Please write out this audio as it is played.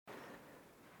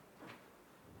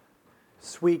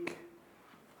This week,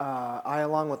 I,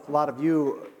 along with a lot of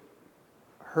you,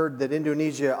 heard that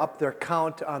Indonesia upped their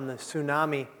count on the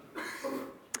tsunami.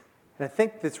 And I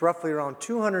think it's roughly around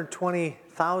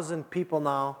 220,000 people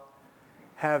now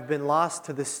have been lost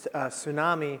to this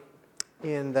tsunami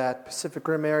in that Pacific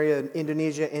Rim area, in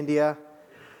Indonesia, India,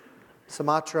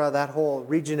 Sumatra, that whole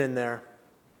region in there.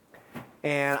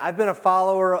 And I've been a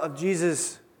follower of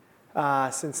Jesus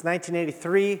since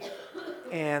 1983.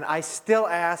 And I still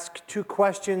ask two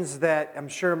questions that I'm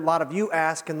sure a lot of you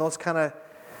ask in those kind of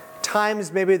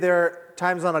times. Maybe there are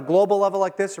times on a global level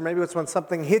like this, or maybe it's when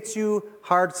something hits you,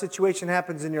 hard situation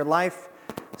happens in your life,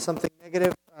 something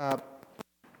negative. When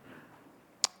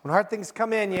hard things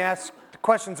come in, you ask the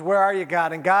questions, where are you,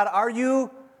 God? And God, are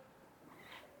you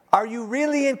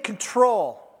really in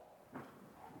control?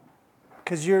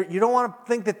 Because you don't want to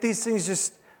think that these things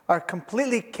just are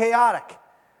completely chaotic,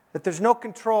 that there's no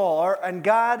control. And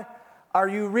God, are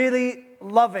you really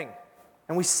loving?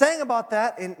 And we sang about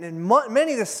that in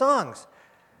many of the songs.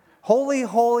 Holy,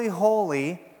 holy,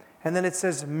 holy. And then it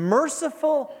says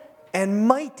merciful and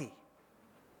mighty.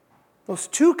 Those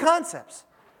two concepts.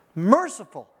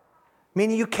 Merciful,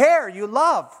 meaning you care, you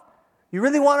love, you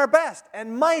really want our best.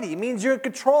 And mighty means you're in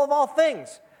control of all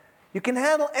things. You can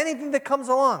handle anything that comes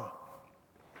along.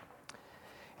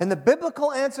 And the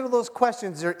biblical answer to those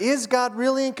questions are, is God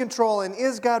really in control and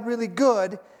is God really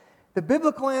good? The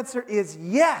biblical answer is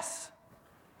yes.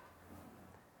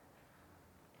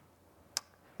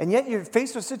 And yet you're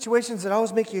faced with situations that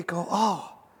always make you go,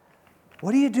 oh,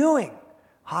 what are you doing?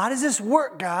 How does this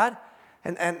work, God?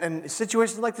 And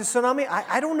situations like the tsunami,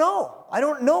 I don't know. I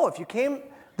don't know if you came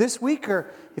this week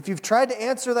or if you've tried to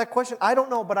answer that question. I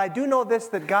don't know, but I do know this,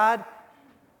 that God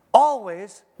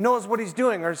always knows what he's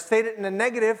doing. Or state it in a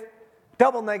negative,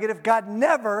 double negative, God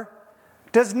never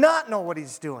does not know what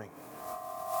he's doing.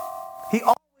 He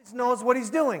always knows what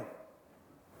he's doing.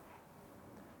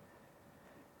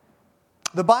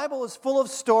 The Bible is full of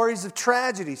stories of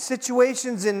tragedy,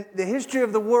 situations in the history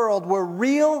of the world where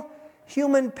real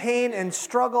human pain and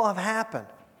struggle have happened.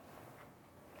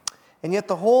 And yet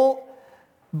the whole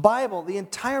Bible, the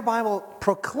entire Bible,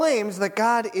 proclaims that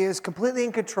God is completely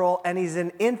in control and he's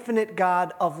an infinite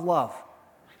God of love.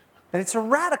 And it's a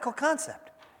radical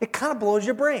concept. It kind of blows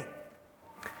your brain.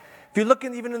 If you look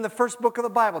even in the first book of the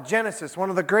Bible, Genesis, one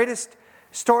of the greatest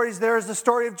stories there is the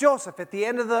story of Joseph at the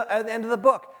end of the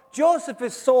book. Joseph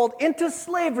is sold into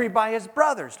slavery by his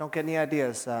brothers. Don't get any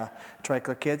ideas,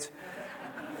 Treichler kids.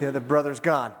 The brother's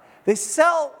gone. They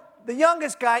sell the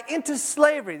youngest guy into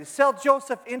slavery. They sell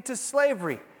Joseph into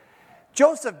slavery.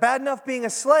 Joseph, bad enough being a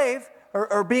slave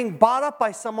or being bought up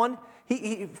by someone,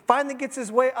 he finally gets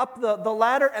his way up the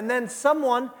ladder, and then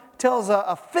someone tells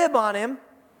a fib on him.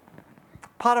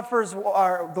 Potiphar's,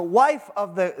 or the wife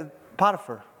of the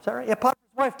Potiphar. Is that right? Yeah,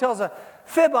 Potiphar's wife tells a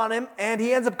fib on him, and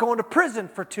he ends up going to prison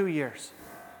for 2 years.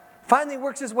 Finally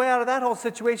works his way out of that whole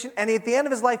situation, and at the end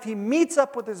of his life, he meets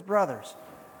up with his brothers.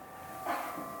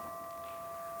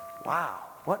 Wow,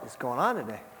 what is going on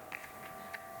today?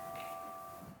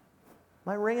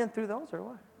 Am I ringing through those or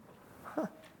what? Huh.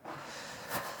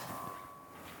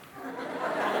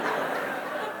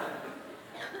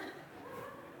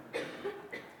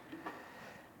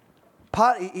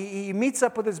 He meets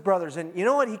up with his brothers, and you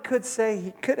know what he could say?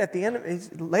 He could, at the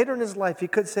end, later in his life, he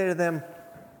could say to them,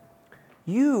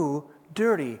 "You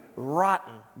dirty,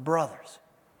 rotten brothers.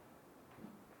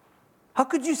 How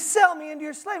could you sell me into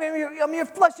your slavery? I'm your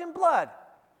flesh and blood.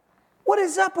 What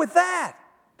is up with that?"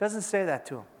 Doesn't say that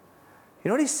to him. You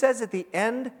know what he says at the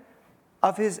end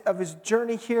of his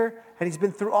journey here? And he's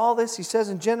been through all this. He says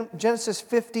in Genesis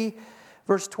 50,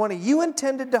 verse 20, "You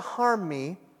intended to harm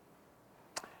me,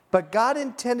 but God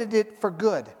intended it for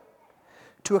good,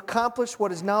 to accomplish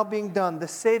what is now being done, the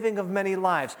saving of many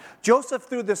lives." Joseph,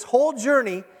 through this whole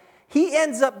journey, he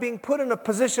ends up being put in a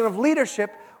position of leadership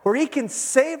where he can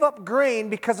save up grain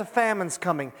because a famine's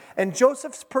coming. And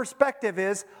Joseph's perspective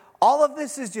is, all of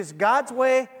this is just God's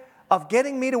way of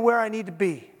getting me to where I need to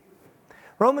be.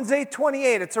 Romans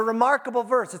 8:28, it's a remarkable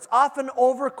verse. It's often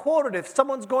overquoted. If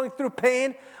someone's going through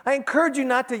pain, I encourage you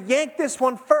not to yank this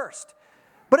one first.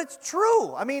 But it's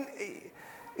true. I mean,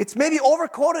 it's maybe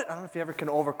overquoted. I don't know if you ever can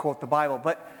overquote the Bible,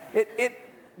 but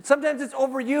sometimes it's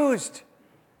overused.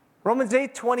 Romans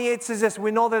 8:28 says this, "We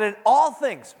know that in all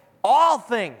things,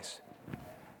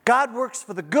 God works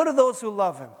for the good of those who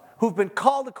love him, who've been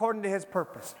called according to his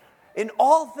purpose." In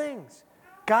all things,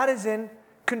 God is in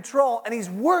control, and he's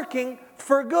working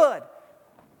for good.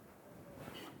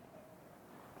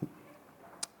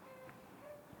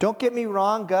 Don't get me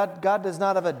wrong, God does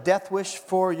not have a death wish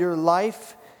for your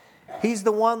life. He's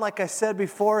the one, like I said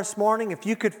before this morning, if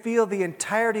you could feel the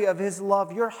entirety of His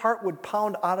love, your heart would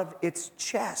pound out of its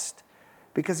chest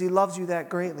because He loves you that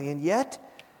greatly. And yet,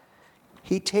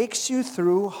 He takes you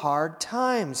through hard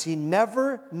times. He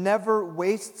never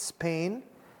wastes pain,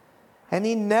 and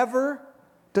He never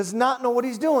does not know what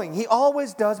He's doing. He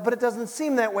always does, but it doesn't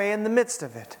seem that way in the midst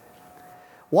of it.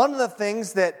 One of the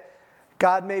things that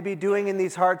God may be doing in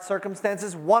these hard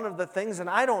circumstances, one of the things, and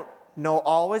I don't know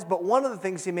always, but one of the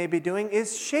things He may be doing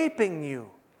is shaping you.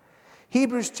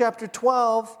 Hebrews chapter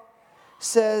 12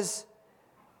 says,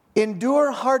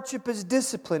 endure hardship as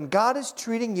discipline. God is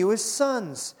treating you as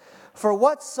sons. For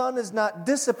what son is not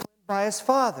disciplined by his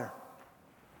father?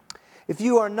 If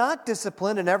you are not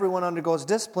disciplined, and everyone undergoes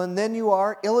discipline, then you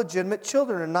are illegitimate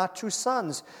children and not true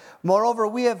sons. Moreover,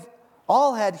 we have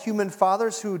all had human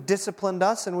fathers who disciplined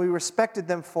us, and we respected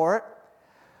them for it.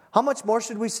 How much more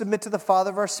should we submit to the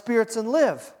Father of our spirits and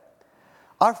live?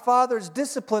 Our fathers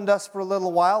disciplined us for a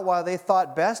little while they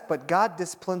thought best, but God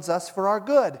disciplines us for our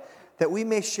good, that we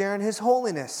may share in His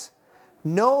holiness.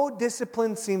 No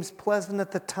discipline seems pleasant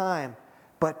at the time,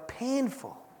 but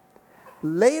painful.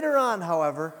 Later on,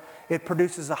 however, it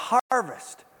produces a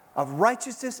harvest of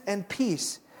righteousness and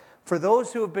peace for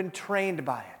those who have been trained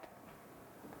by it.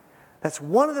 That's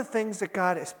one of the things that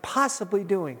God is possibly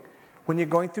doing when you're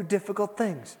going through difficult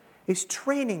things. He's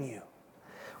training you.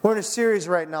 We're in a series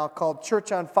right now called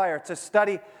Church on Fire. It's a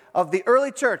study of the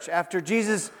early church. After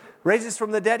Jesus raises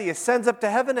from the dead, He ascends up to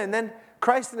heaven, and then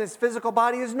Christ in His physical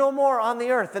body is no more on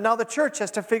the earth. And now the church has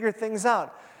to figure things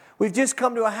out. We've just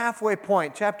come to a halfway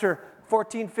point. Chapter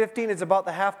 14, 15 is about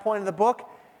the half point of the book.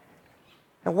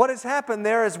 And what has happened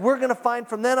there is we're going to find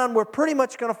from then on, we're pretty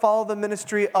much going to follow the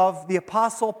ministry of the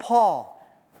Apostle Paul.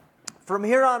 From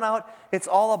here on out, it's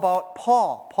all about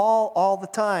Paul. Paul all the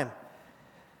time.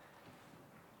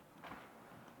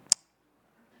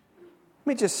 Let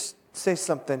me just say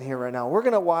something here right now. We're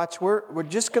going to watch, we're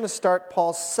just going to start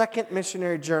Paul's second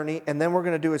missionary journey, and then we're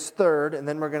going to do his third, and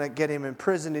then we're going to get him in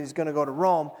prison, and he's going to go to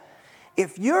Rome.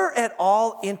 If you're at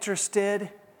all interested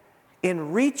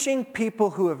in reaching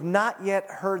people who have not yet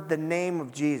heard the name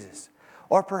of Jesus,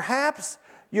 or perhaps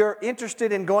you're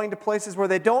interested in going to places where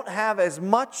they don't have as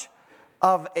much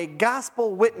of a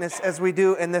gospel witness as we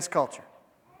do in this culture.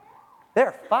 There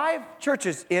are 5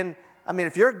 churches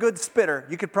if you're a good spitter,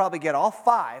 you could probably get all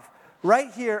 5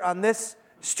 right here on this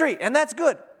street, and that's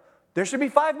good. There should be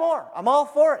 5 more. I'm all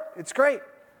for it. It's great.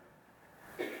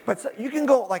 But you can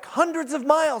go like hundreds of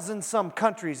miles in some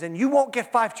countries, and you won't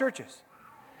get 5 churches.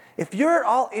 If you're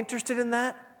all interested in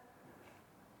that,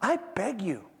 I beg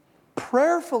you,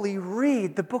 prayerfully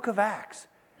read the book of Acts.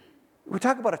 We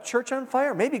talk about a church on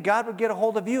fire. Maybe God would get a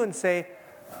hold of you and say,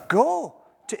 go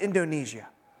to Indonesia,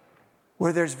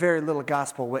 where there's very little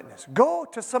gospel witness. Go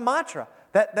to Sumatra,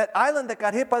 that island that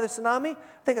got hit by the tsunami.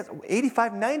 I think it's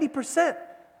 85-90%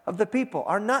 of the people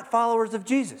are not followers of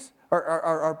Jesus, or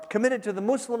are committed to the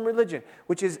Muslim religion,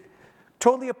 which is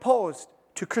totally opposed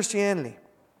to Christianity.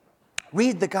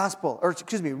 Read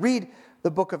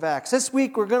the book of Acts. This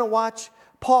week we're going to watch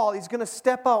Paul. He's going to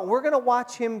step out. We're going to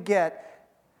watch him get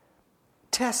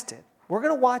tested. We're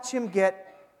going to watch him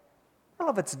get, I don't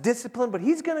know if it's discipline, but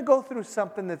he's going to go through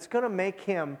something that's going to make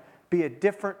him be a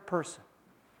different person.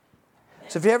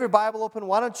 So if you have your Bible open,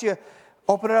 why don't you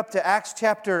open it up to Acts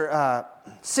chapter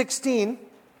 16.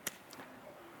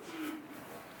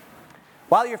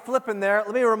 While you're flipping there,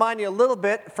 let me remind you a little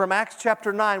bit from Acts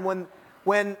chapter 9.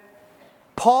 When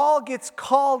Paul gets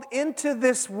called into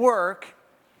this work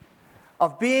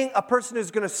of being a person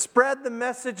who's going to spread the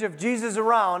message of Jesus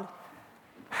around,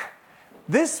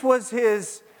 this was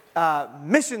his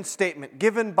mission statement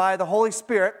given by the Holy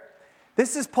Spirit.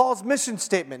 This is Paul's mission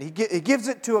statement. He gives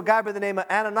it to a guy by the name of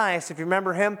Ananias. If you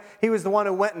remember him, he was the one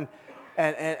who went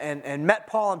and met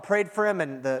Paul and prayed for him,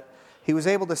 and he was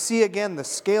able to see again. The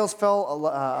scales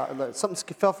fell,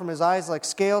 something fell from his eyes like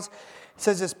scales. It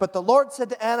says this, but the Lord said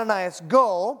to Ananias,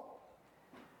 go.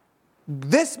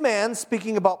 This man,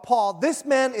 speaking about Paul, this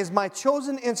man is my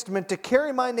chosen instrument to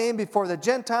carry my name before the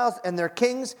Gentiles and their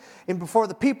kings and before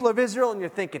the people of Israel. And you're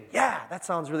thinking, yeah, that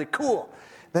sounds really cool.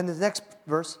 Then the next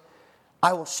verse,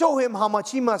 I will show him how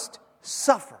much he must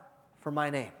suffer for my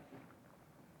name.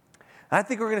 And I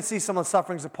think we're going to see some of the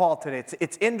sufferings of Paul today.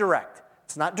 It's indirect.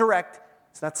 It's not direct.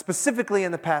 It's not specifically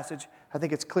in the passage. I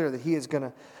think it's clear that he is going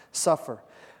to suffer.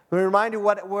 Let me remind you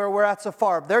where we're at so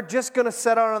far. They're just going to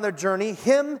set out on their journey.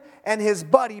 Him and his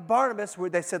buddy Barnabas, where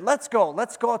they said, let's go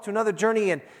out to another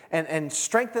journey and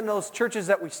strengthen those churches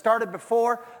that we started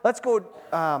before. Let's go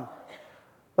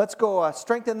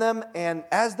strengthen them. And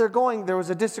as they're going, there was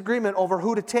a disagreement over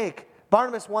who to take.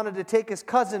 Barnabas wanted to take his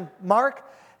cousin Mark,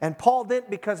 And Paul didn't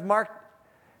because Mark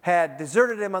had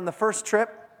deserted him on the first trip.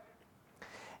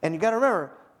 And you got to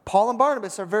remember, Paul and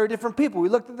Barnabas are very different people. We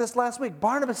looked at this last week.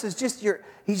 Barnabas is just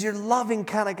he's your loving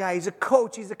kind of guy. He's a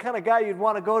coach. He's the kind of guy you'd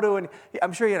want to go to. And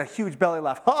I'm sure he had a huge belly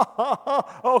laugh. Ha, ha,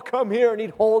 ha. Oh, come here. And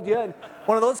he'd hold you. And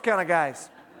one of those kind of guys.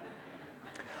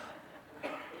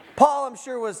 Paul, I'm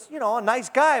sure, was, a nice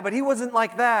guy, but he wasn't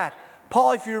like that.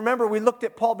 Paul, if you remember, we looked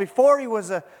at Paul before he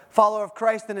was a follower of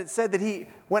Christ, and it said that he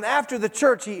went after the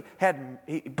church. He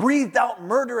breathed out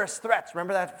murderous threats.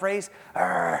 Remember that phrase?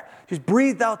 Just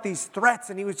breathed out these threats,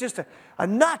 and he was just a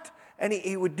nut, and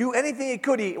he would do anything he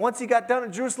could. Once he got down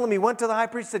in Jerusalem, he went to the high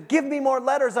priest and said, give me more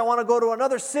letters. I want to go to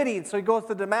another city. And so he goes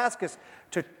to Damascus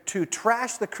to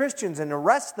trash the Christians and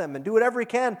arrest them and do whatever he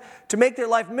can to make their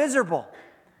life miserable.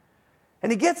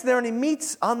 And he gets there,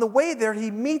 and on the way there, he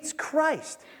meets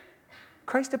Christ.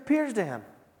 Christ appears to him,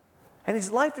 and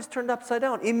his life is turned upside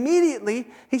down. Immediately,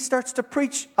 he starts to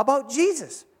preach about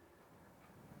Jesus.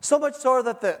 So much so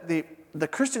that the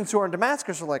Christians who are in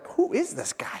Damascus are like, who is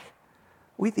this guy?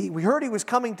 We heard he was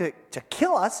coming to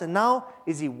kill us, and now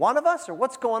is he one of us, or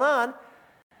what's going on?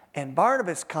 And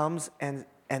Barnabas comes and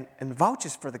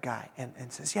vouches for the guy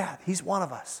and says, yeah, he's one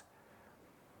of us.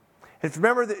 And if you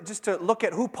remember, just to look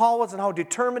at who Paul was and how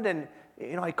determined, and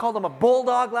he called him a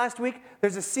bulldog last week.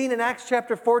 There's a scene in Acts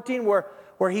chapter 14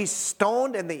 where he's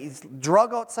stoned and he's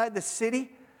drug outside the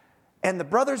city. And the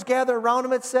brothers gather around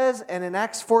him, it says. And in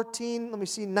Acts 14,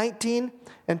 19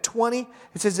 and 20,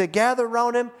 it says they gather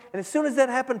around him. And as soon as that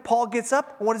happened, Paul gets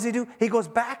up. And what does he do? He goes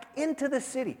back into the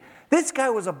city. This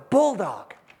guy was a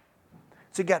bulldog.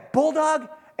 So you got bulldog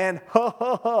and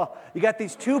you got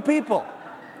these two people.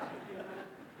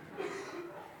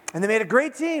 And they made a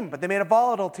great team, but they made a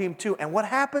volatile team too. And what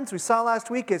happens, we saw last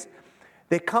week, is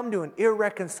they come to an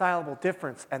irreconcilable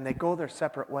difference and they go their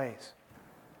separate ways.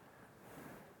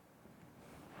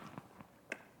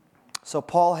 So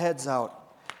Paul heads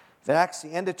out. Acts,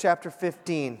 the end of chapter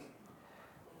 15,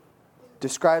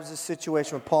 describes the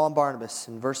situation with Paul and Barnabas.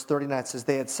 In verse 39, it says,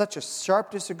 they had such a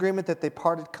sharp disagreement that they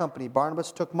parted company.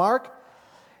 Barnabas took Mark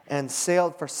and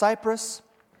sailed for Cyprus,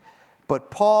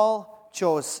 but Paul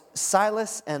chose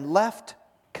Silas and left,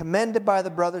 commended by the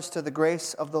brothers to the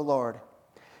grace of the Lord.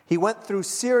 He went through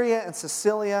Syria and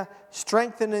Cilicia,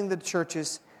 strengthening the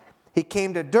churches. He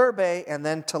came to Derbe and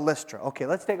then to Lystra. Okay,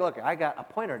 let's take a look. I got a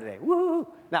pointer today. Woo!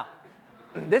 Now,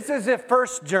 this is the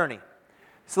first journey.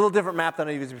 It's a little different map than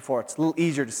I used before. It's a little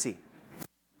easier to see.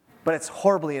 But it's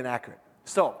horribly inaccurate.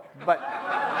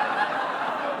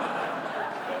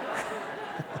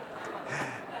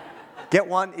 Get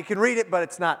one. You can read it, but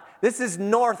it's not. This is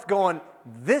north going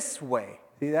this way.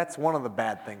 See, that's one of the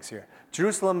bad things here.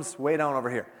 Jerusalem's way down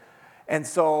over here. And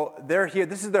so they're here.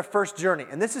 This is their first journey.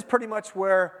 And this is pretty much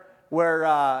where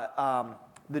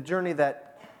the journey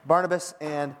that Barnabas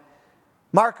and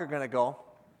Mark are going to go.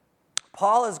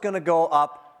 Paul is going to go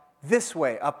up this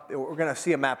way. We're going to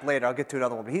see a map later. I'll get to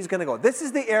another one. But he's going to go. This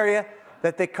is the area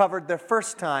that they covered their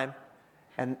first time.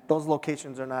 And those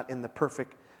locations are not in the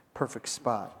perfect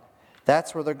spot.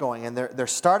 That's where they're going. And they're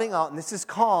starting out, and this is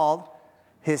called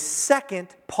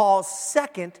Paul's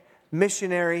second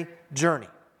missionary journey.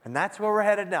 And that's where we're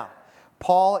headed now.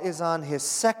 Paul is on his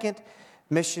second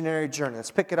missionary journey.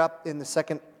 Let's pick it up in the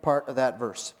second part of that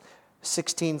verse.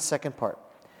 16, second part.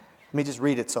 Let me just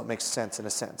read it so it makes sense in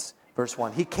a sense. Verse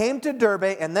 1. He came to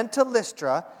Derbe and then to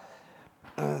Lystra,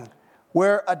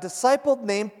 where a disciple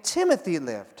named Timothy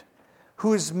lived,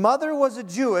 whose mother was a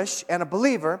Jewish and a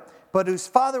believer, but whose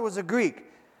father was a Greek.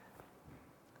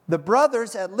 The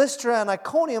brothers at Lystra and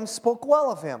Iconium spoke well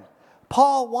of him.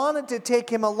 Paul wanted to take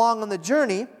him along on the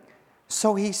journey,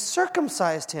 so he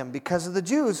circumcised him because of the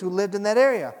Jews who lived in that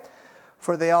area,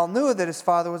 for they all knew that his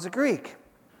father was a Greek.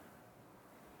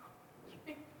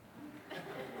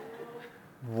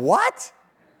 What?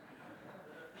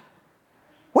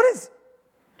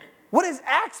 What is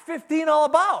Acts 15 all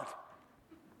about?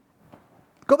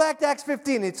 Go back to Acts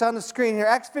 15. It's on the screen here.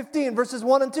 Acts 15, verses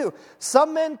 1 and 2.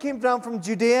 Some men came down from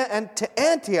Judea and to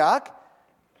Antioch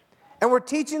and were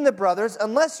teaching the brothers,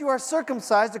 unless you are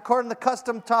circumcised according to the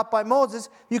custom taught by Moses,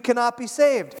 you cannot be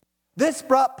saved. This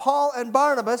brought Paul and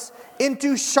Barnabas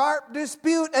into sharp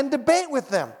dispute and debate with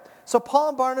them. So Paul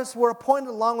and Barnabas were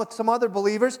appointed along with some other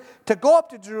believers to go up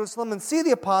to Jerusalem and see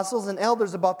the apostles and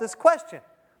elders about this question.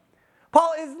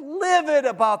 Paul is livid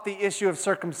about the issue of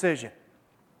circumcision.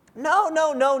 No.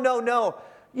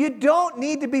 You don't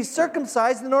need to be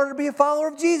circumcised in order to be a follower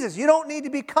of Jesus. You don't need to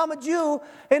become a Jew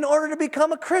in order to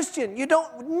become a Christian. You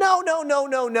don't, no.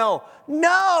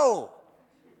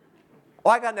 Oh,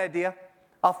 I got an idea.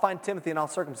 I'll find Timothy and I'll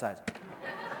circumcise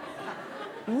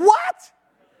him. What?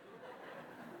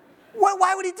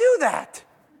 Why would he do that?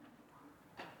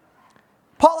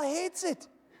 Paul hates it.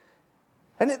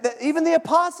 And even the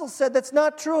apostles said that's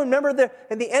not true. Remember,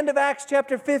 in the end of Acts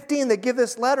chapter 15, they give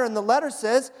this letter, and the letter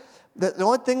says that the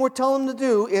only thing we're telling them to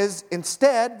do is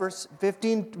instead, verse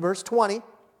 15, verse 20,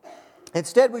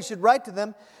 instead we should write to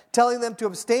them, telling them to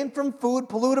abstain from food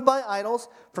polluted by idols,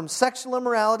 from sexual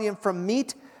immorality, and from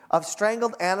meat of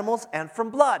strangled animals, and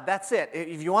from blood. That's it.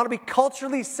 If you want to be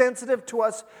culturally sensitive to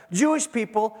us Jewish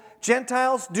people,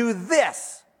 Gentiles do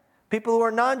this. People who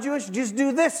are non-Jewish, just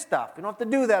do this stuff. You don't have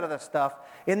to do that other stuff.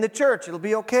 In the church, it'll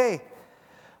be okay.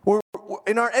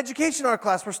 In our education hour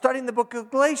class, we're studying the book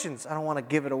of Galatians. I don't want to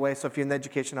give it away, so if you're in the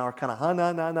education hour, kind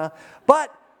of, nah.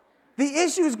 But the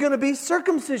issue is going to be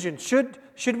circumcision. Should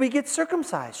we get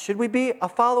circumcised? Should we be a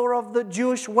follower of the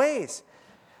Jewish ways?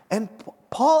 And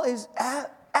Paul is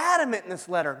adamant in this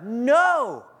letter.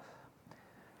 No.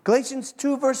 Galatians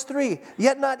 2 verse 3,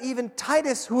 yet not even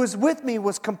Titus, who was with me,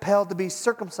 was compelled to be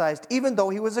circumcised, even though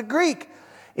he was a Greek.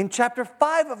 In chapter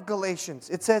 5 of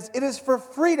Galatians, it says, it is for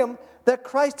freedom that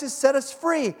Christ has set us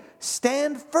free.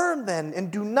 Stand firm then, and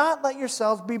do not let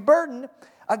yourselves be burdened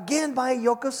again by a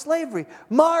yoke of slavery.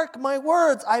 Mark my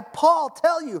words, I, Paul,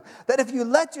 tell you that if you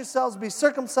let yourselves be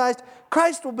circumcised,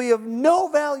 Christ will be of no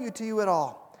value to you at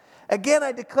all. Again,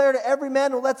 I declare to every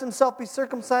man who lets himself be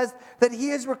circumcised that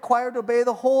he is required to obey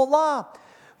the whole law.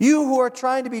 You who are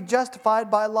trying to be justified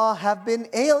by law have been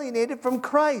alienated from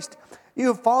Christ. You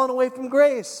have fallen away from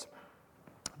grace.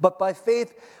 But by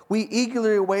faith we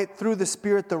eagerly await through the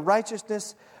Spirit the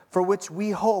righteousness for which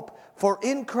we hope. For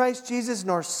in Christ Jesus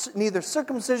neither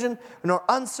circumcision nor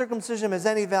uncircumcision has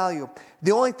any value.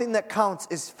 The only thing that counts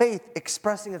is faith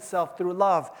expressing itself through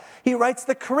love. He writes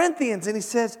the Corinthians and he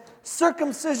says,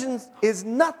 circumcision is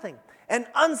nothing and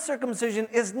uncircumcision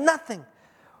is nothing.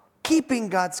 Keeping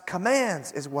God's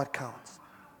commands is what counts.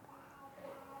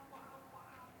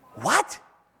 What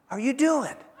are you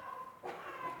doing?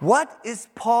 What is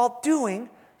Paul doing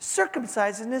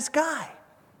circumcising this guy?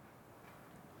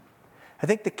 I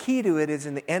think the key to it is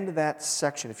in the end of that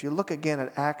section. If you look again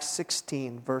at Acts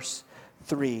 16, verse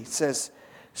 3, it says,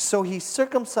 so he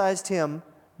circumcised him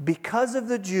because of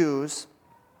the Jews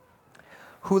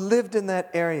who lived in that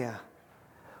area,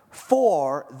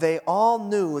 for they all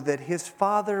knew that his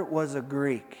father was a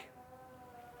Greek.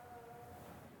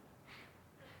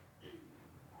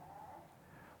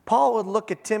 Paul would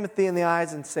look at Timothy in the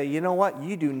eyes and say, you know what?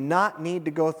 You do not need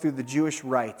to go through the Jewish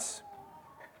rites.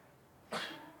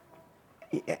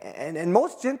 And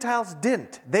most Gentiles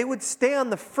didn't. They would stay on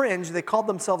the fringe. They called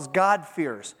themselves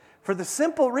God-fearers for the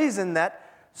simple reason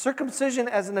that circumcision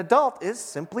as an adult is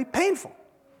simply painful.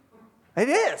 It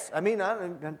is. I mean,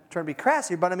 I'm not trying to be crass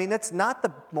here, but I mean, it's not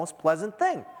the most pleasant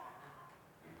thing.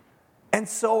 And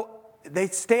so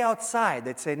they'd stay outside.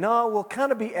 They'd say, no, we'll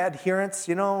kind of be adherents.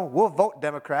 You know, we'll vote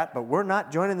Democrat, but we're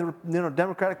not joining the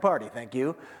Democratic Party, thank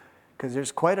you, because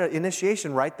there's quite an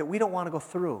initiation rite that we don't want to go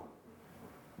through.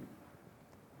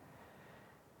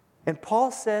 And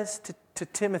Paul says to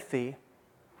Timothy,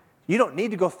 you don't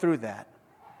need to go through that.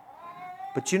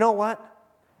 But you know what?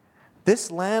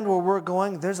 This land where we're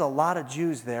going, there's a lot of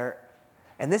Jews there.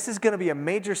 And this is going to be a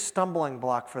major stumbling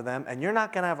block for them. And you're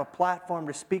not going to have a platform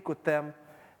to speak with them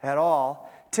at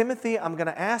all. Timothy, I'm going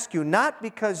to ask you, not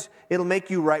because it'll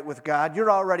make you right with God. You're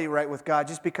already right with God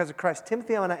just because of Christ.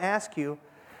 Timothy, I'm going to ask you,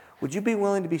 would you be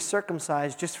willing to be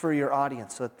circumcised just for your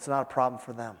audience so it's not a problem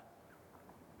for them?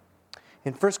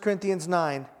 In 1 Corinthians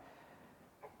 9,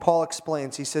 Paul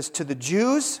explains, he says, to the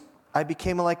Jews, I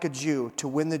became like a Jew to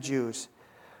win the Jews.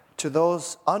 To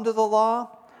those under the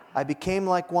law, I became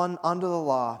like one under the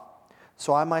law.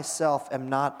 So I myself am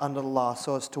not under the law,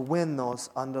 so as to win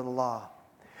those under the law.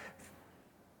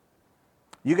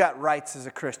 You got rights as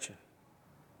a Christian.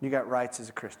 You got rights as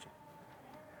a Christian.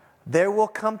 There will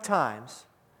come times,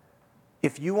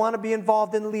 if you want to be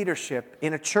involved in leadership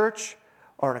in a church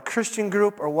or in a Christian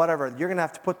group or whatever, you're going to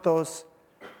have to put those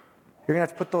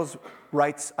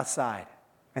rights aside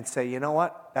and say, you know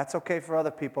what? That's okay for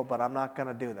other people, but I'm not going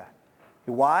to do that.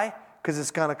 Why? Because it's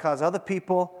going to cause other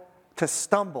people to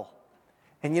stumble.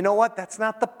 And you know what? That's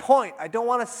not the point. I don't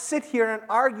want to sit here and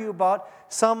argue about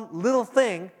some little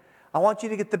thing. I want you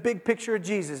to get the big picture of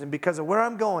Jesus. And because of where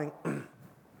I'm going,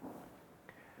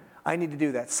 I need to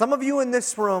do that. Some of you in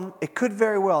this room, it could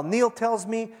very well. Neil tells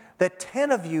me that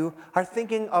 10 of you are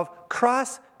thinking of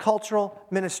cross-cultural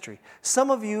ministry. Some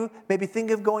of you may be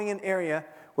thinking of going in an area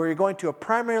where you're going to a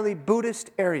primarily Buddhist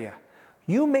area.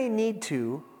 You may need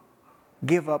to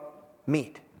give up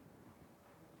meat.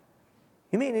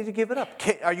 You may need to give it up.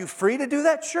 Are you free to do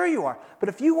that? Sure you are. But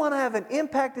if you want to have an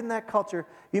impact in that culture,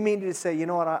 you may need to say, you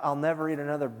know what, I'll never eat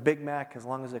another Big Mac as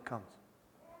long as it comes.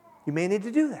 You may need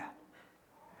to do that.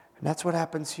 And that's what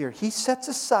happens here. He sets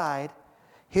aside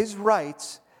his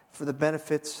rights for the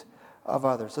benefits of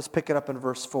others. Let's pick it up in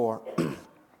verse 4.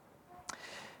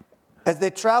 As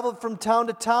they traveled from town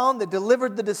to town, they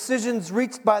delivered the decisions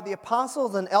reached by the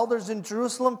apostles and elders in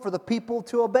Jerusalem for the people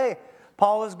to obey.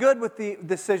 Paul was good with the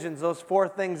decisions, those 4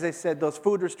 things they said, those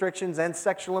food restrictions and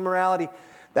sexual immorality.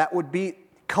 That would be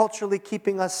culturally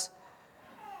keeping us,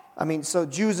 so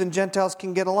Jews and Gentiles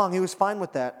can get along. He was fine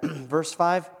with that. Verse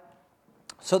 5.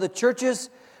 So the churches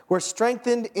were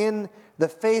strengthened in the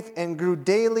faith and grew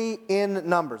daily in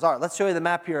numbers. All right, let's show you the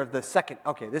map here of the second.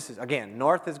 Okay, this is, again,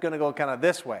 north is going to go kind of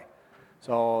this way.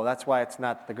 So that's why it's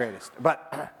not the greatest.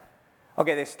 But,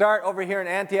 okay, they start over here in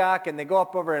Antioch, and they go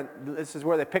up over, and this is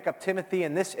where they pick up Timothy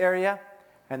in this area,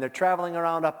 and they're traveling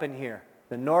around up in here,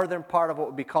 the northern part of what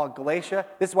would be called Galatia.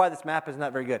 This is why this map is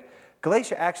not very good.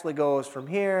 Galatia actually goes from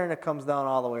here, and it comes down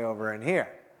all the way over in here.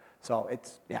 So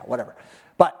it's, whatever.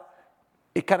 But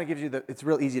it kind of gives you it's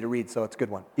real easy to read, so it's a good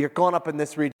one. You're going up in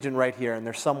this region right here, and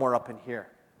they're somewhere up in here,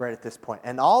 right at this point.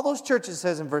 And all those churches,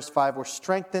 says in verse 5, were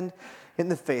strengthened in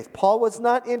the faith. Paul was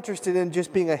not interested in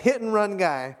just being a hit-and-run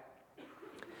guy.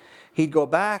 He'd go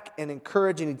back and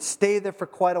encourage, and he'd stay there for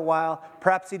quite a while.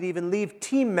 Perhaps he'd even leave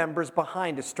team members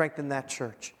behind to strengthen that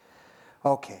church.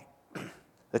 Okay,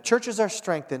 the churches are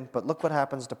strengthened, but look what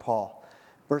happens to Paul.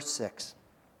 Verse 6.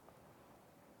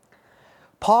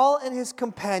 Paul and his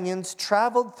companions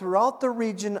traveled throughout the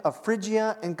region of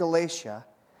Phrygia and Galatia,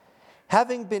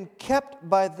 having been kept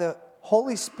by the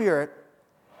Holy Spirit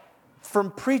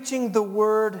from preaching the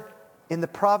word in the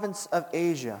province of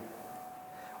Asia.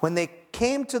 When they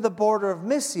came to the border of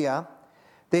Mysia,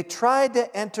 they tried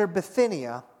to enter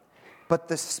Bithynia, but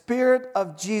the Spirit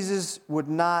of Jesus would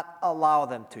not allow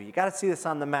them to. You got to see this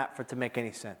on the map for it to make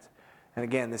any sense. And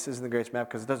again, this isn't the greatest map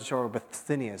because it doesn't show where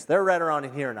Bithynia is. They're right around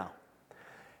in here now.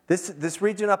 This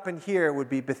region up in here would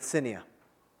be Bithynia.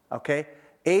 Okay?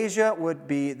 Asia would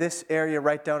be this area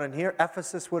right down in here.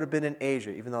 Ephesus would have been in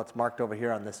Asia, even though it's marked over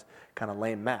here on this kind of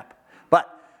lame map. But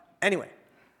anyway,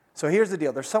 so here's the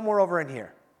deal. They're somewhere over in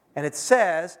here. And it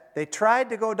says they tried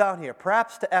to go down here,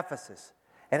 perhaps to Ephesus.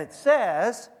 And it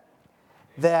says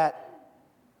that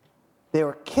they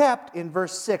were kept, in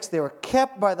verse 6, they were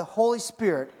kept by the Holy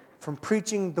Spirit from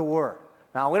preaching the word.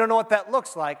 Now, we don't know what that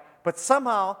looks like, but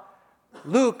somehow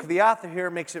Luke, the author here,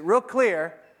 makes it real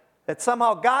clear that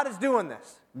somehow God is doing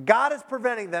this. God is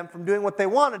preventing them from doing what they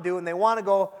want to do, and they want to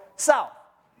go south.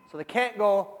 So they can't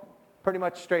go pretty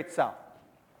much straight south.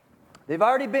 They've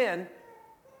already been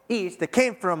east. They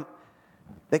came from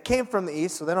the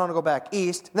east, so they don't want to go back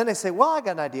east. And then they say, well, I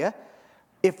got an idea.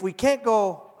 If we don't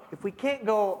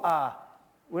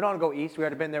want to go east, we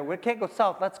already been there. We can't go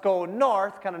south. Let's go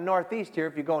north, kind of northeast here.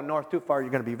 If you go north too far,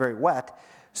 you're going to be very wet.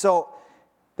 So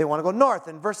they want to go north.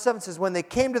 And verse 7 says, when they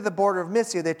came to the border of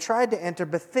Mysia, they tried to enter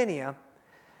Bithynia,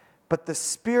 but the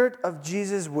Spirit of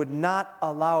Jesus would not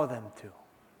allow them to.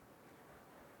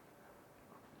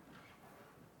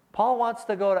 Paul wants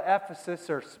to go to Ephesus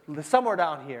or somewhere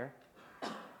down here,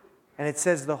 and it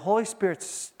says the Holy Spirit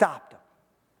stopped him.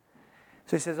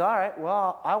 So he says, all right,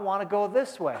 well, I want to go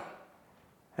this way.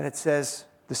 And it says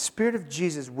the Spirit of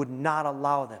Jesus would not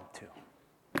allow them to.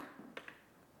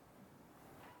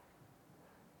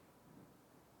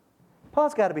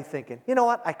 Paul's got to be thinking, you know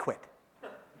what, I quit.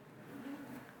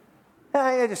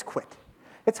 I just quit.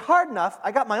 It's hard enough.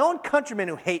 I got my own countrymen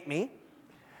who hate me.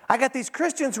 I got these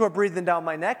Christians who are breathing down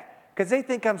my neck because they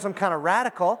think I'm some kind of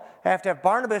radical. I have to have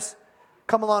Barnabas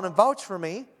come along and vouch for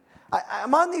me.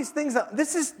 I'm on these things.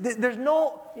 There's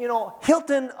no,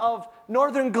 Hilton of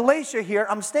northern Galatia here.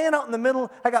 I'm staying out in the middle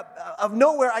of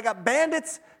nowhere. I got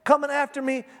bandits coming after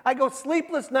me. I go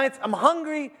sleepless nights. I'm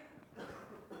hungry.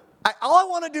 All I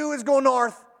want to do is go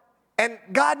north, and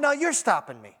God, now you're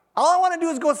stopping me. All I want to do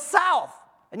is go south,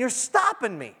 and you're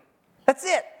stopping me. That's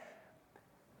it.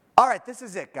 All right, this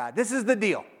is it, God. This is the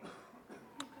deal.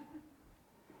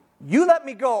 You let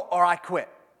me go, or I quit.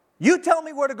 You tell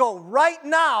me where to go right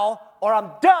now, or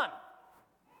I'm done.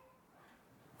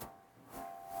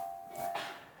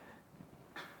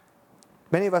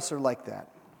 Many of us are like that.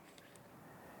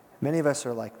 Many of us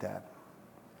are like that.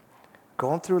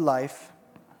 Going through life,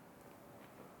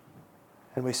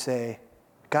 and we say,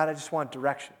 God, I just want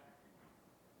direction.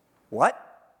 What?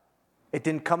 It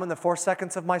didn't come in the 4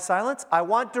 seconds of my silence? I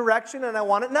want direction, and I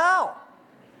want it now.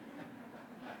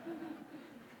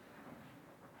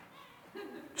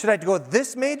 Should I go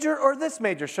this major or this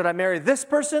major? Should I marry this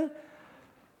person?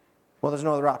 Well, there's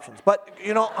no other options. But,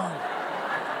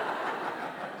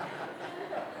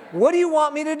 What do you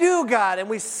want me to do, God? And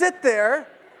we sit there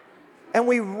and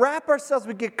we wrap ourselves,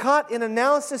 we get caught in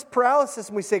analysis paralysis,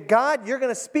 and we say, God, you're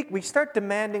going to speak. We start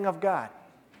demanding of God.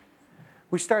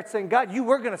 We start saying, God, you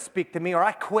were going to speak to me or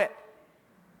I quit.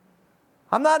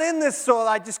 I'm not in this so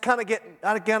I just kind of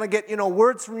get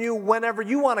words from you whenever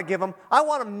you want to give them. I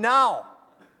want them now.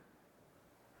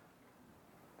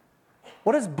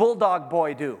 What does Bulldog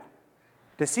Boy do?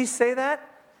 Does he say that?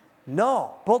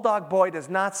 No, Bulldog Boy does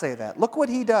not say that. Look what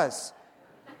he does.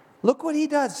 Look what he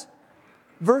does.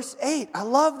 Verse 8, I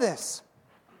love this.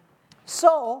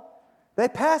 So, they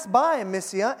passed by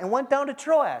Mysia and went down to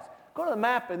Troas. Go to the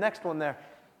map, the next one there.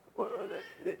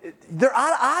 They're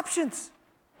out of options.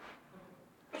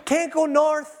 Can't go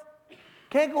north.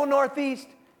 Can't go northeast.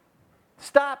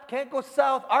 Stop. Can't go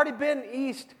south. Already been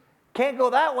east. Can't go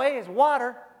that way. It's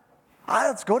water. All right,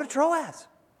 let's go to Troas.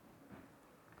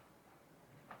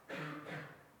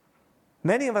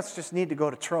 Many of us just need to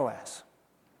go to Troas.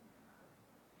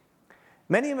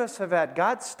 Many of us have had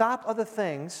God stop other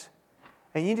things,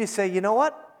 and you just say, you know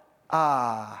what?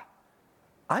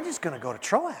 I'm just going to go to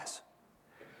Troas.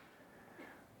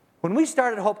 When we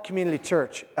started Hope Community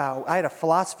Church, I had a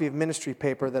philosophy of ministry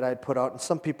paper that I'd put out, and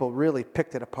some people really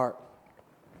picked it apart.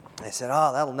 They said,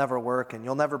 oh, that'll never work, and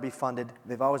you'll never be funded.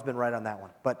 They've always been right on that one.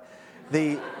 But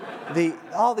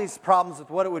all these problems with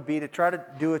what it would be to try to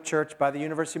do a church by the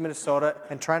University of Minnesota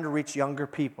and trying to reach younger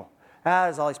people.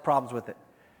 There's all these problems with it.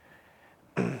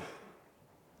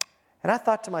 And I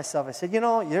thought to myself, I said,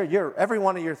 every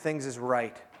one of your things is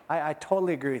right. I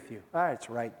totally agree with you. All right, it's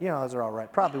right. Those are all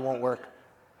right. Probably won't work.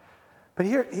 But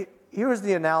here was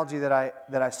the analogy that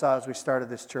I saw as we started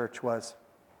this church was,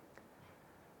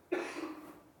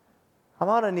 I'm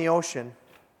out in the ocean,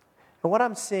 and what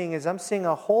I'm seeing is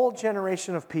a whole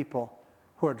generation of people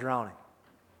who are drowning.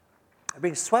 They're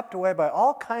being swept away by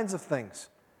all kinds of things,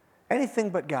 anything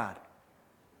but God.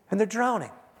 And they're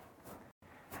drowning.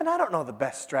 And I don't know the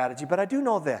best strategy, but I do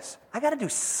know this. I got to do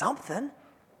something.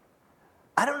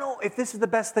 I don't know if this is the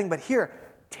best thing, but here,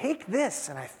 take this,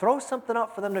 and I throw something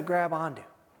up for them to grab onto.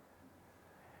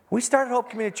 We started Hope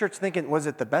Community Church thinking, was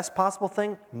it the best possible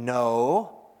thing?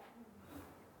 No.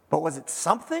 But was it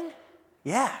something?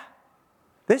 Yeah.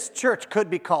 This church could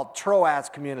be called Troas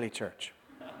Community Church.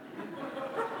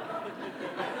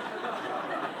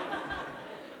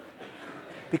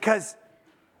 Because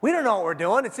we don't know what we're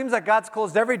doing. It seems like God's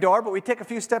closed every door, but we take a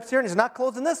few steps here and He's not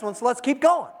closing this one, so let's keep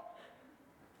going.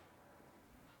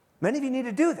 Many of you need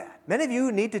to do that. Many of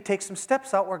you need to take some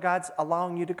steps out where God's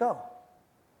allowing you to go.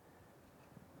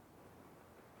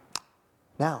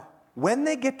 Now, when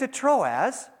they get to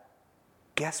Troas,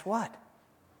 guess what?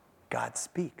 God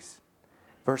speaks.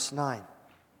 Verse 9.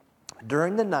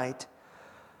 During the night,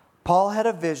 Paul had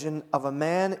a vision of a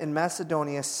man in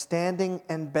Macedonia standing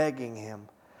and begging him,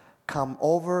 come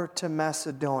over to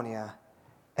Macedonia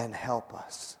and help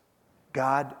us.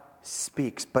 God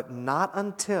speaks, but not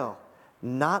until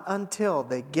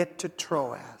they get to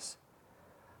Troas.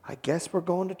 I guess we're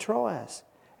going to Troas.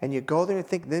 And you go there and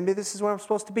think, maybe this is where I'm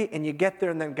supposed to be. And you get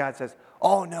there and then God says,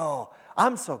 oh no,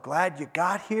 I'm so glad you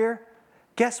got here.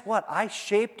 Guess what? I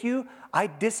shaped you. I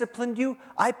disciplined you.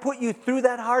 I put you through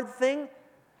that hard thing.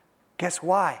 Guess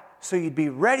why? So you'd be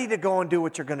ready to go and do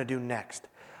what you're going to do next.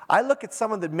 I look at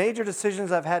some of the major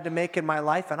decisions I've had to make in my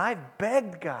life, and I've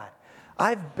begged God.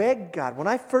 When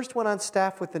I first went on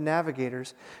staff with the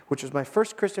Navigators, which was my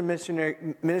first Christian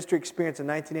ministry experience in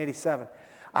 1987,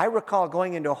 I recall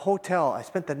going into a hotel. I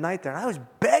spent the night there, and I was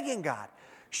begging God,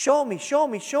 show me, show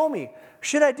me, show me.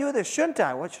 Should I do this? Shouldn't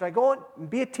I? What, should I go and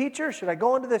be a teacher? Should I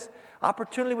go into this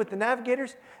opportunity with the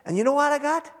Navigators? And you know what I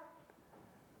got?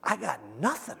 I got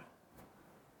nothing.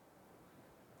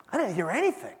 I didn't hear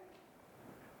anything.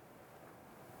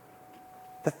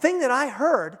 The thing that I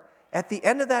heard at the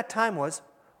end of that time was,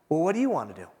 well, what do you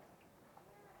want to do?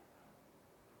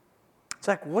 It's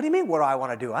like, what do you mean, what do I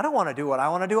want to do? I don't want to do what I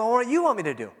want to do. I want what you want me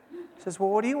to do. He says, well,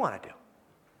 what do you want to do?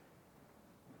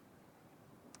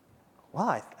 Well,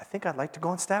 I think I'd like to go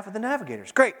on staff with the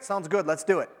Navigators. Great, sounds good, let's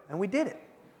do it. And we did it.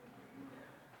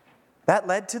 That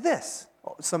led to this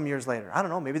some years later. I don't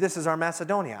know, maybe this is our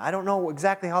Macedonia. I don't know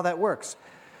exactly how that works.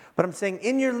 But I'm saying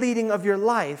in your leading of your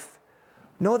life,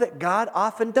 know that God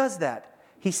often does that.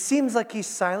 He seems like He's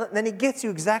silent, and then He gets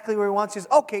you exactly where He wants you. He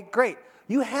says, okay, great.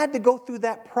 You had to go through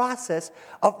that process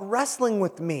of wrestling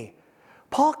with me.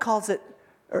 Paul calls it,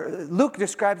 or Luke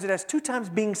describes it as 2 times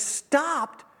being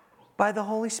stopped by the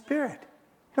Holy Spirit.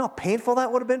 You know how painful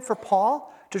that would have been for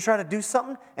Paul to try to do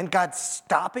something and God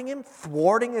stopping him,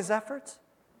 thwarting his efforts?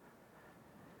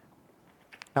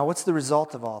 Now, what's the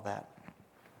result of all that?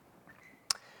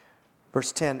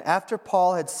 Verse 10, after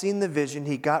Paul had seen the vision,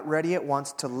 he got ready at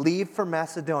once to leave for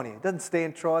Macedonia. He doesn't stay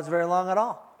in Troas very long at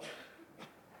all.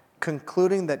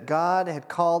 Concluding that God had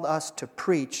called us to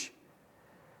preach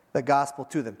the gospel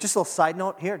to them. Just a little side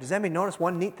note here. Does anybody notice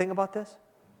one neat thing about this?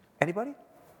 Anybody?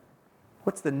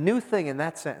 What's the new thing in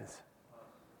that sentence?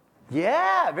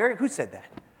 Yeah, who said that?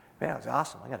 Man, that was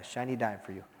awesome. I got a shiny dime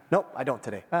for you. Nope, I don't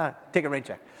today. Take a rain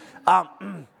check.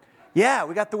 Yeah,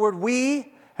 we got the word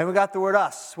we, and we got the word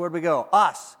us. Where'd we go?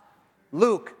 Us.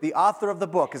 Luke, the author of the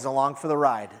book, is along for the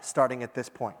ride, starting at this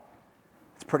point.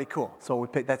 It's pretty cool. So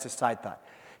that's a side thought.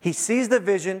 He sees the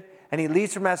vision, and he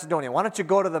leaves for Macedonia. Why don't you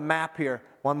go to the map here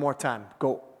one more time?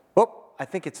 Go. Oh, I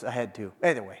think it's ahead too.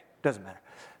 Either way, doesn't matter.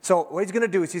 So what he's going to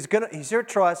do is he's here at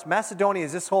Troas. Macedonia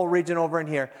is this whole region over in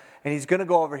here, and he's going to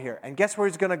go over here. And guess where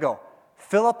he's going to go?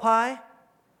 Philippi,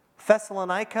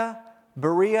 Thessalonica,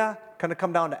 Berea, going to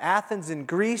come down to Athens in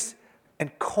Greece,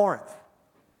 and Corinth.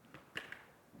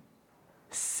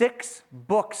 6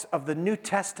 books of the New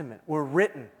Testament were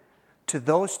written to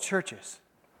those churches.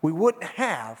 We wouldn't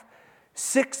have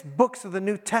 6 books of the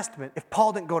New Testament if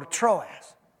Paul didn't go to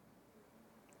Troas.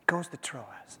 He goes to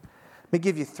Troas. Let me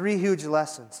give you 3 huge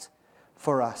lessons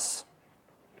for us.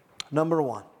 Number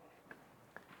 1.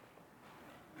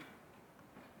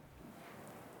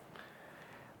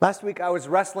 Last week I was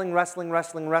wrestling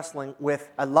with,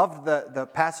 I loved the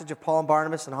passage of Paul and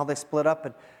Barnabas and how they split up,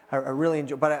 and I really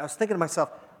enjoyed, but I was thinking to myself,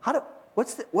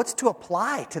 what's to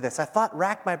apply to this? I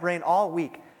racked my brain all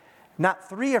week. Not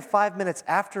 3 or 5 minutes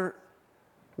after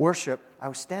worship, I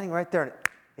was standing right there and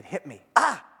it hit me.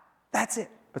 That's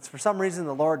it. But for some reason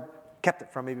the Lord kept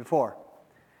it from me before.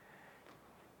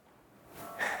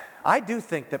 I do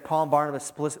think that Paul and Barnabas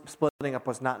splitting up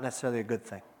was not necessarily a good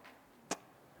thing.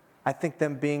 I think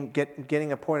them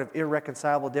getting a point of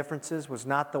irreconcilable differences was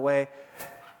not the way,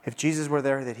 if Jesus were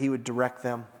there, that he would direct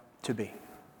them to be.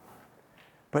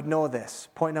 But know this,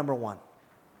 point number 1.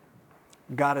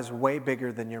 God is way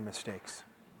bigger than your mistakes.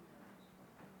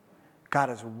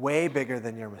 God is way bigger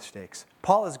than your mistakes.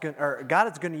 God is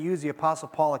going to use the Apostle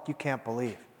Paul like you can't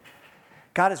believe.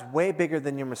 God is way bigger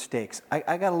than your mistakes.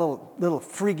 I got a little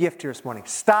free gift here this morning.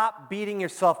 Stop beating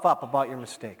yourself up about your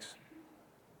mistakes.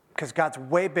 Because God's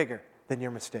way bigger than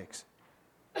your mistakes.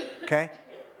 Okay?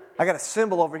 I got a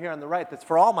symbol over here on the right that's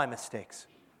for all my mistakes.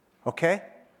 Okay?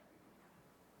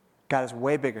 God is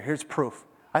way bigger. Here's proof.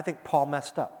 I think Paul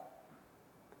messed up.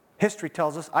 History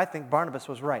tells us I think Barnabas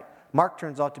was right. Mark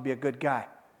turns out to be a good guy.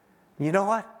 You know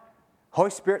what? Holy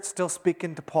Spirit's still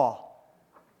speaking to Paul.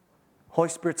 Holy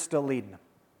Spirit's still leading him.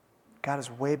 God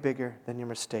is way bigger than your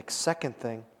mistakes. Second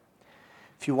thing,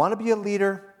 if you want to be a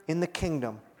leader in the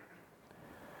kingdom,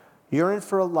 you're in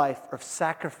for a life of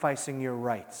sacrificing your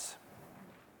rights.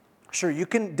 Sure, you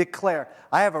can declare,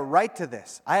 I have a right to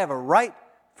this. I have a right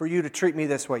for you to treat me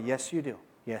this way. Yes, you do.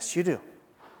 Yes, you do.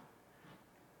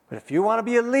 But if you want to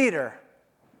be a leader,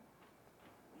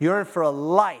 you're in for a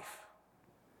life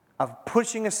of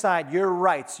pushing aside your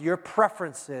rights, your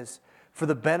preferences for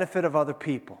the benefit of other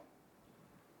people.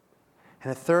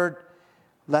 And a third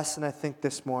lesson I think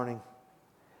this morning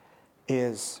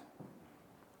is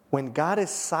when God is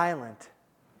silent,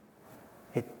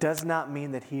 it does not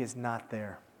mean that he is not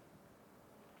there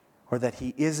or that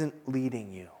he isn't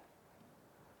leading you.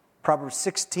 Proverbs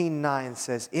 16:9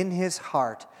 says, in his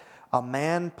heart a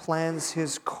man plans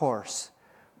his course,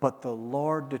 but the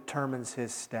Lord determines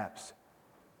his steps.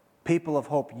 People of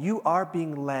hope, you are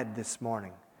being led this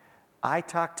morning. I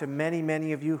talk to many,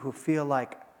 many of you who feel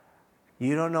like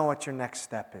you don't know what your next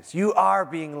step is. You are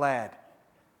being led.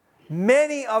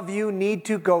 Many of you need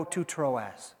to go to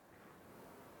Troas.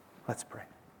 Let's pray.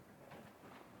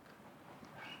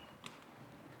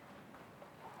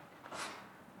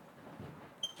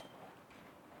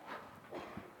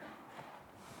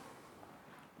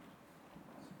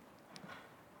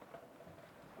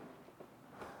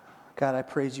 God, I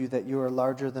praise you that you are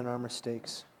larger than our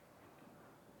mistakes.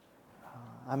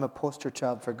 I'm a poster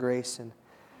child for grace, and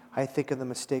I think of the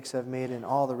mistakes I've made in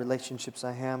all the relationships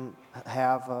I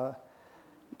have,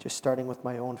 just starting with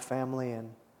my own family,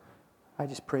 and I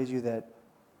just praise you that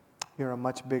you're a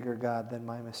much bigger God than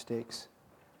my mistakes.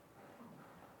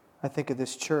 I think of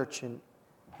this church,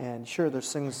 and sure,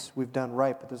 there's things we've done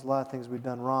right, but there's a lot of things we've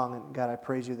done wrong, and God, I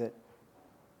praise you that,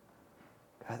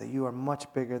 God, that you are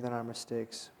much bigger than our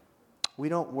mistakes. We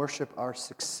don't worship our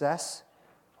success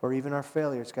or even our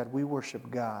failures, God. We worship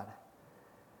God.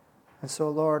 And so,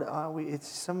 Lord, it's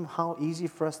somehow easy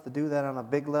for us to do that on a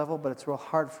big level, but it's real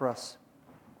hard for us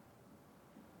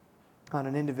on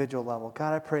an individual level.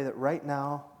 God, I pray that right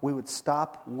now we would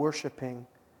stop worshiping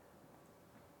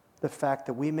the fact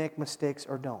that we make mistakes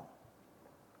or don't.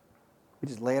 We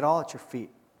just lay it all at your feet.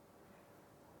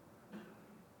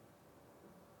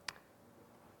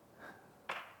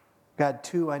 God,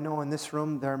 too, I know in this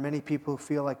room there are many people who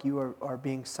feel like you are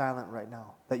being silent right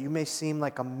now. That you may seem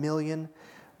like a million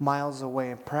miles away.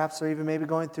 And perhaps they're even maybe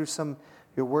going through some,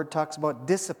 your word talks about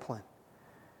discipline.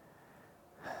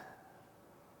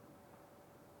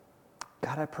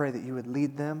 God, I pray that you would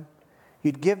lead them.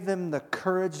 You'd give them the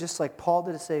courage, just like Paul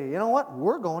did, to say, you know what,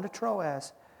 we're going to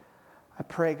Troas. I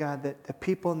pray, God, that the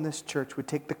people in this church would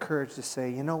take the courage to say,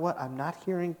 you know what, I'm not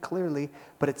hearing clearly,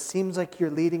 but it seems like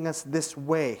you're leading us this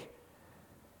way.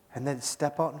 And then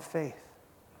step out in faith.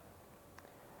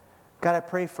 God, I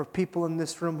pray for people in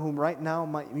this room whom right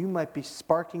now you might be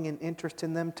sparking an interest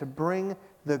in them to bring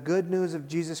the good news of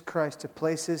Jesus Christ to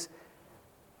places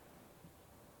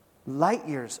light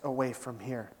years away from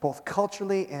here, both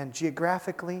culturally and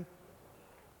geographically.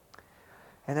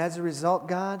 And as a result,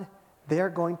 God, they're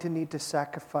going to need to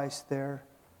sacrifice their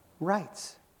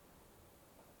rights.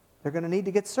 They're going to need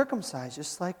to get circumcised,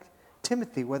 just like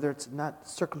Timothy, whether it's not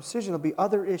circumcision, there'll be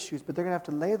other issues, but they're going to have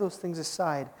to lay those things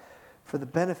aside for the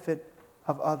benefit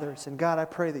of others. And God, I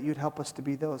pray that you'd help us to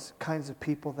be those kinds of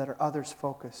people that are others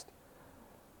focused.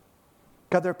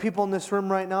 God, there are people in this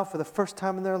room right now for the first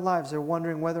time in their lives, they're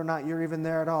wondering whether or not you're even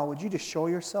there at all. Would you just show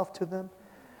yourself to them?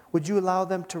 Would you allow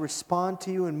them to respond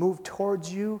to you and move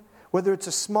towards you? Whether it's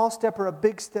a small step or a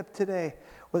big step today,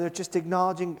 whether it's just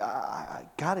acknowledging, I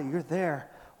got it, you're there.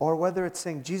 Or whether it's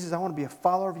saying, Jesus, I want to be a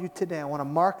follower of you today. I want to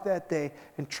mark that day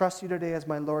and trust you today as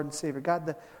my Lord and Savior.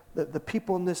 God, the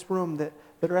people in this room that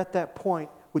are at that point,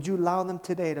 would you allow them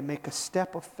today to make a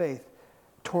step of faith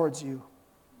towards you?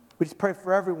 We just pray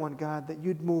for everyone, God, that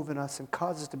you'd move in us and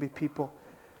cause us to be people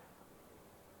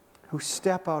who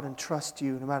step out and trust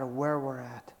you no matter where we're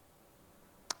at.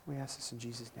 We ask this in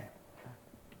Jesus' name.